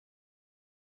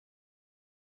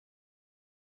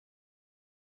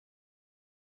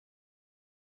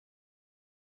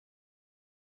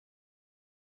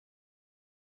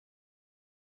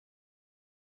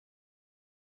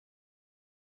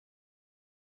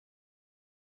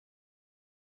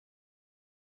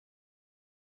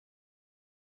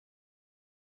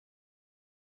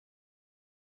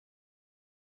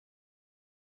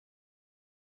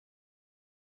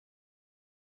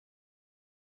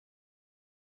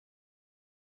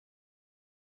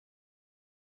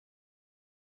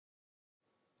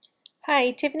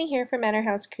Hi, Tiffany here from Manor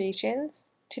House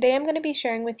Creations. Today I'm going to be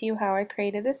sharing with you how I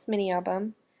created this mini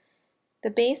album.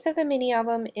 The base of the mini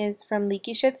album is from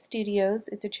Leaky Shed Studios.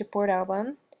 It's a chipboard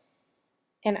album.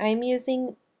 And I'm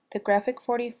using the Graphic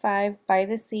 45 by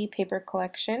the Sea paper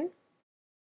collection.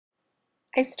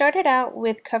 I started out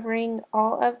with covering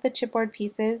all of the chipboard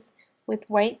pieces with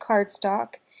white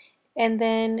cardstock and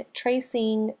then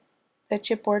tracing the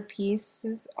chipboard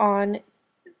pieces on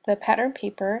the pattern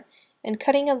paper and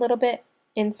cutting a little bit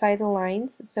inside the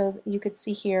lines, so you could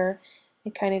see here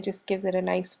it kind of just gives it a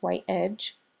nice white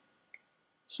edge.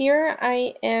 Here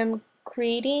I am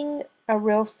creating a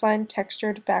real fun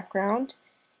textured background,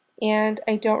 and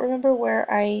I don't remember where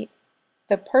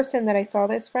the person that I saw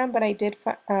this from, but I did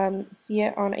see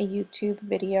it on a YouTube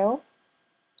video.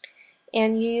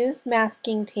 And you use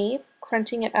masking tape,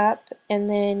 crunching it up, and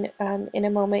then in a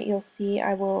moment you'll see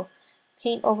I will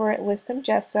paint over it with some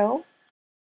gesso.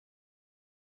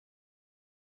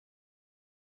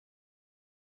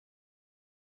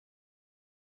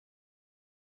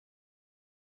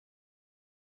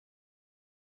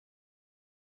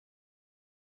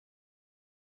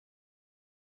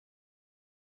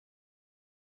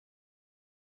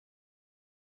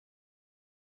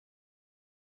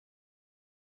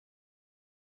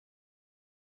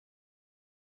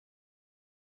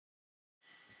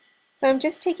 So I'm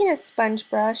just taking a sponge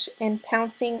brush and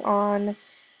pouncing on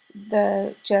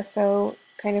the gesso,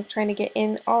 kind of trying to get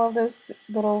in all of those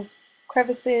little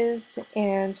crevices,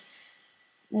 and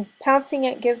pouncing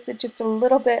it gives it just a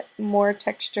little bit more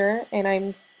texture, and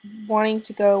I'm wanting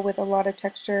to go with a lot of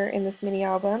texture in this mini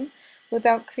album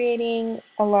without creating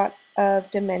a lot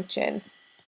of dimension.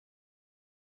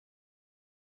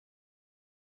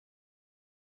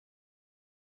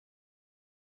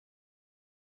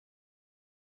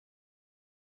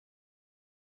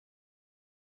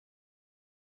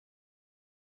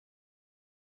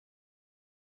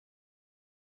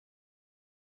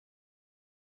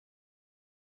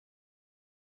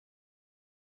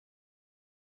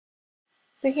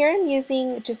 So here I'm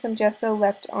using just some gesso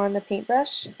left on the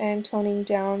paintbrush and toning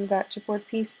down that chipboard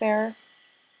piece there.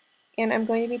 And I'm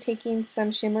going to be taking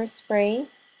some shimmer spray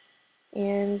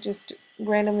and just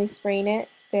randomly spraying it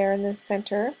there in the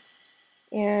center.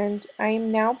 And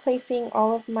I'm now placing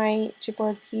all of my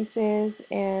chipboard pieces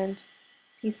and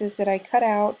pieces that I cut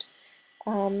out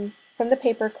from the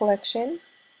paper collection.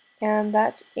 And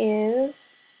that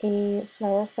is a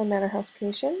flower from Manor House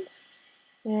Creations.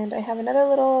 And I have another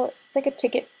little, it's like a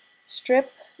ticket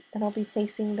strip that I'll be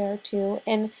placing there too.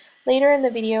 And later in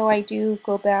the video I do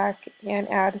go back and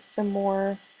add some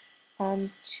more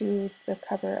to the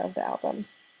cover of the album.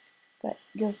 But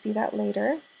you'll see that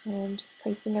later. So I'm just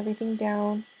placing everything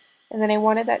down. And then I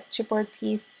wanted that chipboard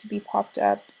piece to be popped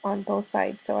up on both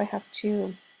sides, so I have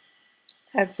to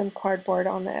add some cardboard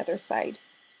on the other side.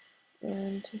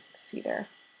 And you can see there,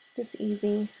 just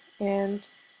easy. And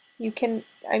you can,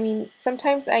 I mean,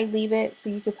 sometimes I leave it so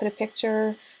you could put a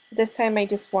picture. This time I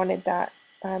just wanted that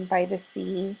by the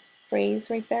sea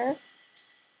phrase right there.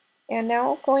 And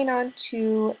now going on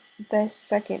to the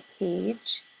second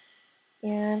page.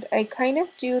 And I kind of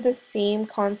do the same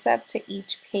concept to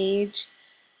each page,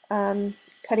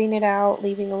 cutting it out,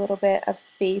 leaving a little bit of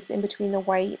space in between the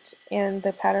white and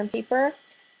the pattern paper,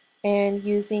 and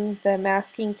using the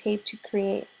masking tape to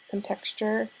create some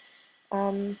texture.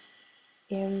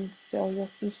 And so you'll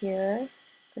see here,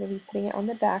 I'm going to be putting it on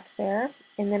the back there.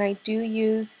 And then I do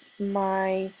use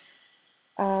my,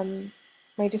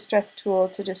 my distress tool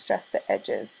to distress the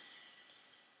edges.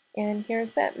 And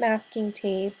here's that masking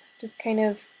tape, just kind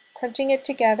of crunching it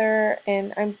together,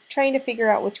 and I'm trying to figure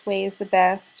out which way is the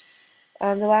best.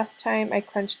 The last time I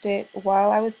crunched it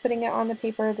while I was putting it on the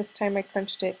paper. This time I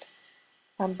crunched it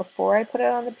before I put it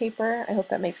on the paper. I hope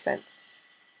that makes sense.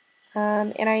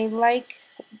 And I like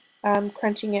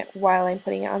crunching it while I'm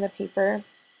putting it on the paper.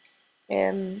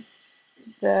 And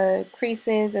the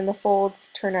creases and the folds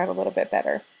turn out a little bit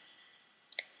better.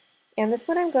 And this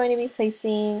one I'm going to be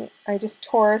placing, I just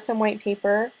tore some white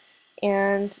paper,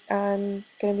 and I'm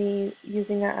going to be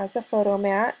using that as a photo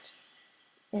mat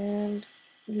and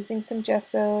using some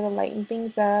gesso to lighten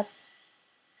things up.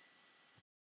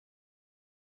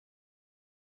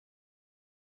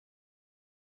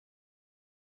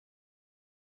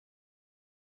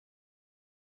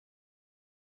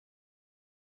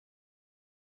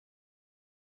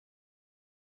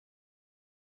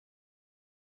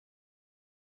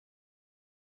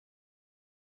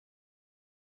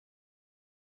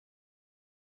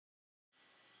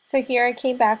 So here I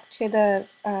came back to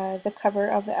the cover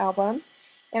of the album,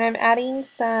 and I'm adding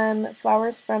some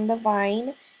flowers from the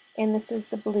vine, and this is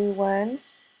the blue one.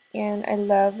 And I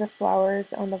love the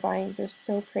flowers on the vines, they're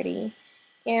so pretty.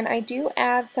 And I do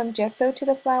add some gesso to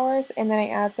the flowers, and then I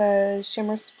add the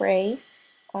shimmer spray.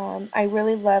 I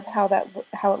really love how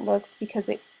it looks because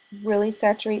it really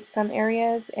saturates some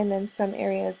areas, and then some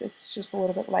areas it's just a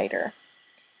little bit lighter.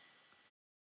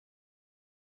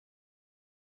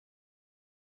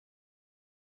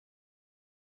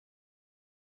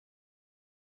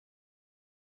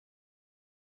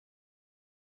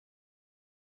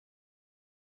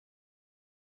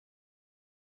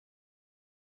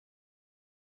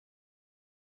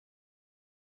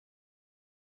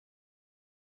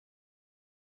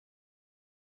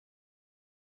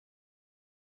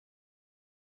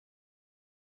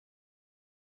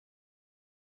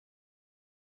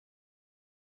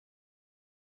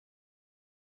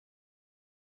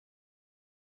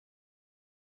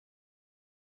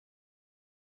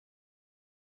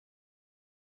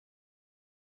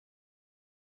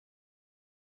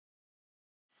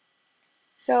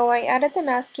 So I added the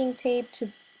masking tape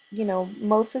to,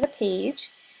 most of the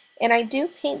page, and I do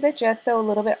paint the gesso a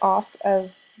little bit off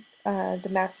of the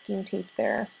masking tape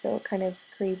there, so it kind of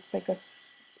creates like a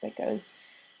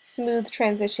smooth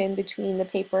transition between the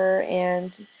paper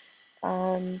and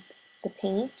the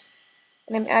paint.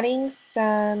 And I'm adding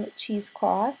some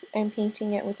cheesecloth. I'm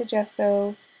painting it with the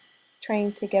gesso,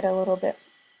 trying to get a little bit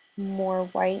more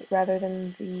white rather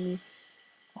than the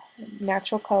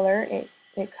natural color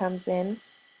it comes in.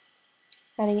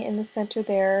 Adding it in the center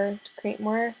there to create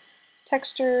more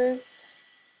textures.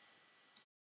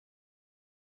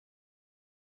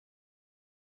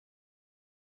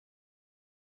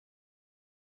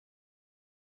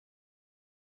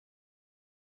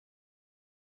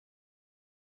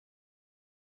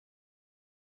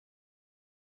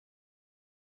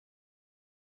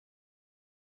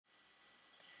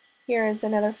 Here is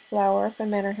another flower from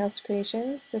Manor House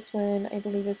Creations. This one I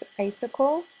believe is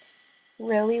Icicle.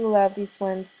 Really love these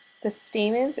ones. The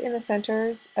stamens in the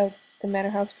centers of the Manor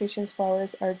House Creations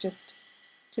flowers are just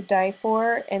to die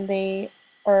for, and they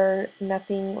are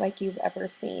nothing like you've ever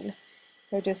seen.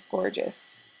 They're just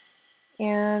gorgeous.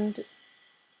 And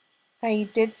I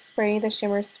did spray the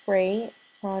shimmer spray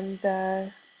on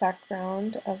the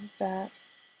background of that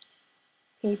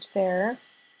page there.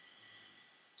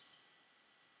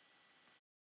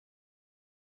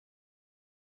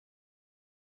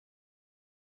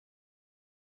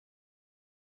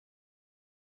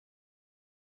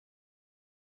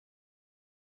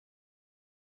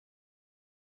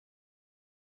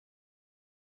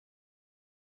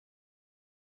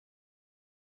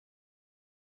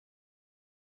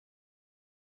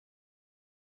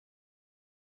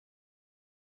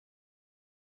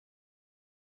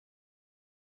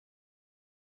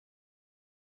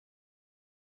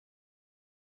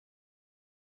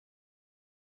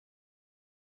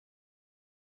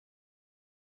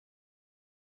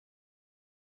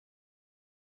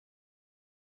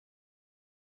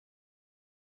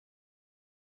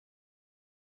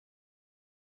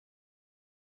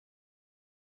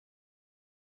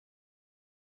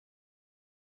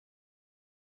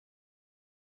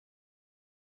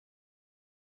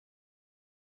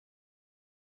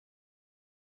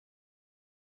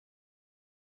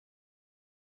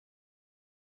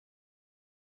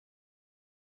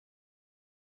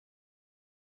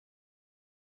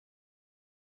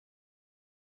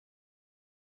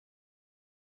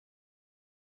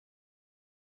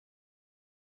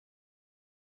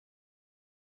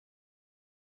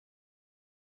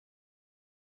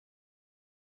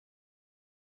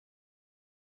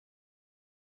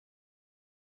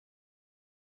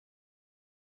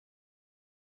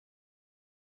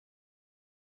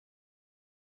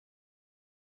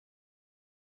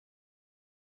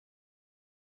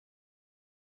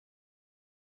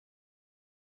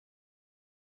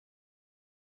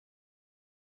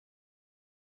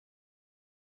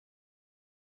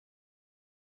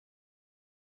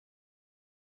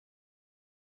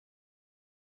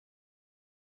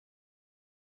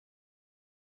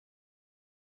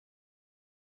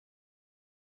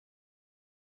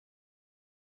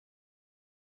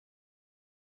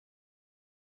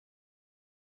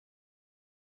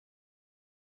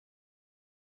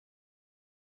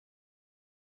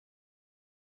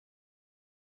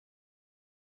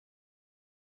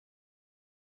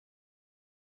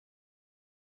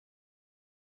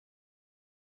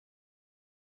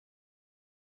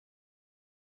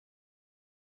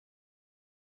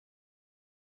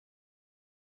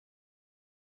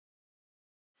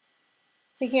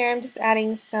 So here I'm just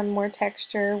adding some more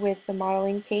texture with the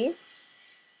modeling paste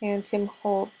and Tim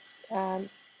Holtz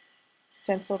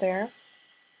stencil there.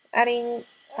 Adding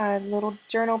a little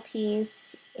journal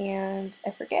piece, and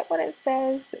I forget what it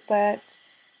says, but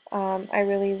I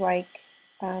really like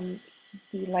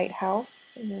the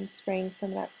lighthouse, and then spraying some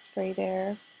of that spray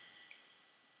there.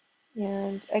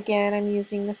 And again, I'm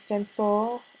using the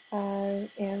stencil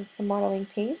and some modeling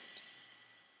paste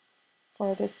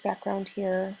for this background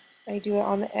here. I do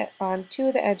it on two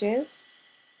of the edges.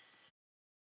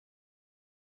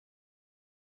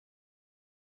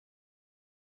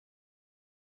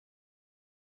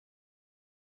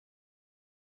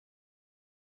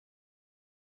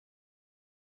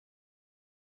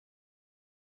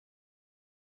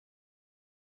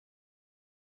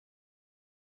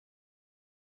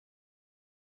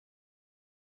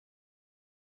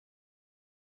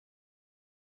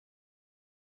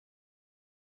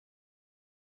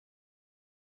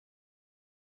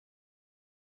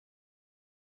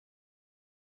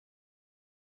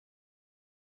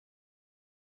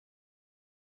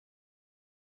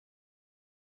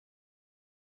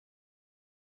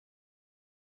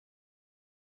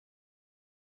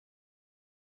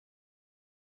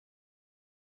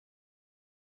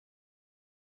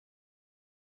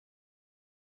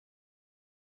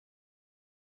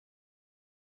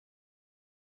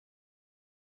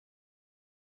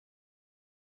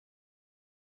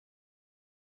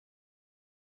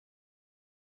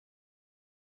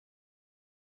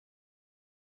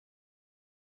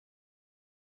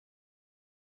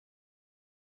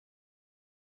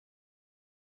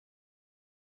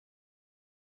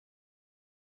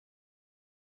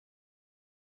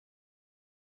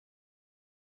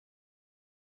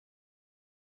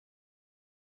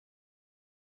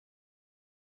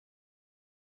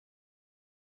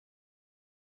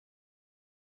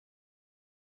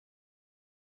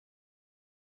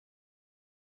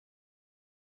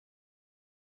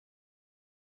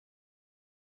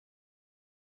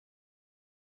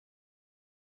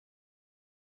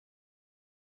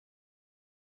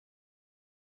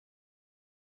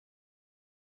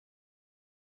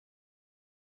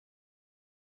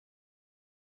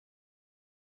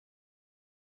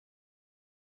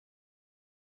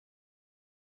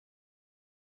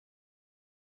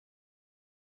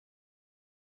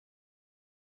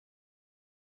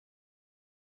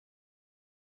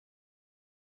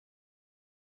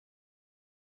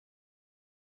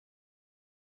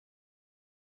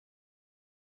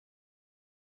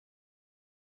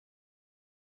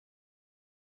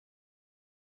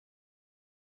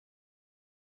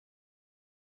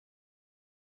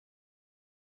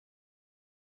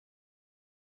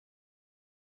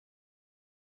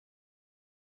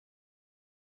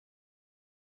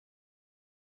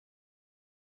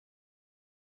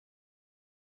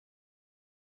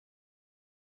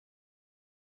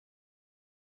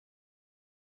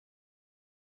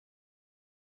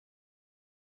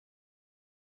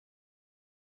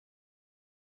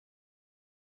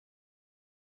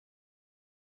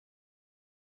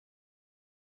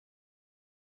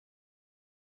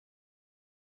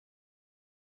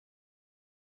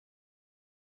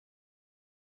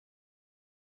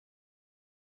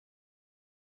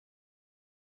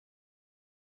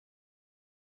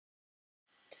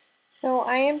 So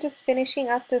I am just finishing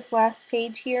up this last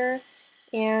page here,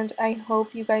 and I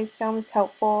hope you guys found this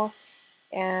helpful.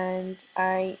 And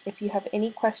if you have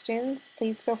any questions,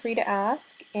 please feel free to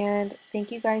ask. And thank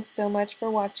you guys so much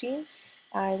for watching.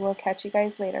 I will catch you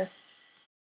guys later.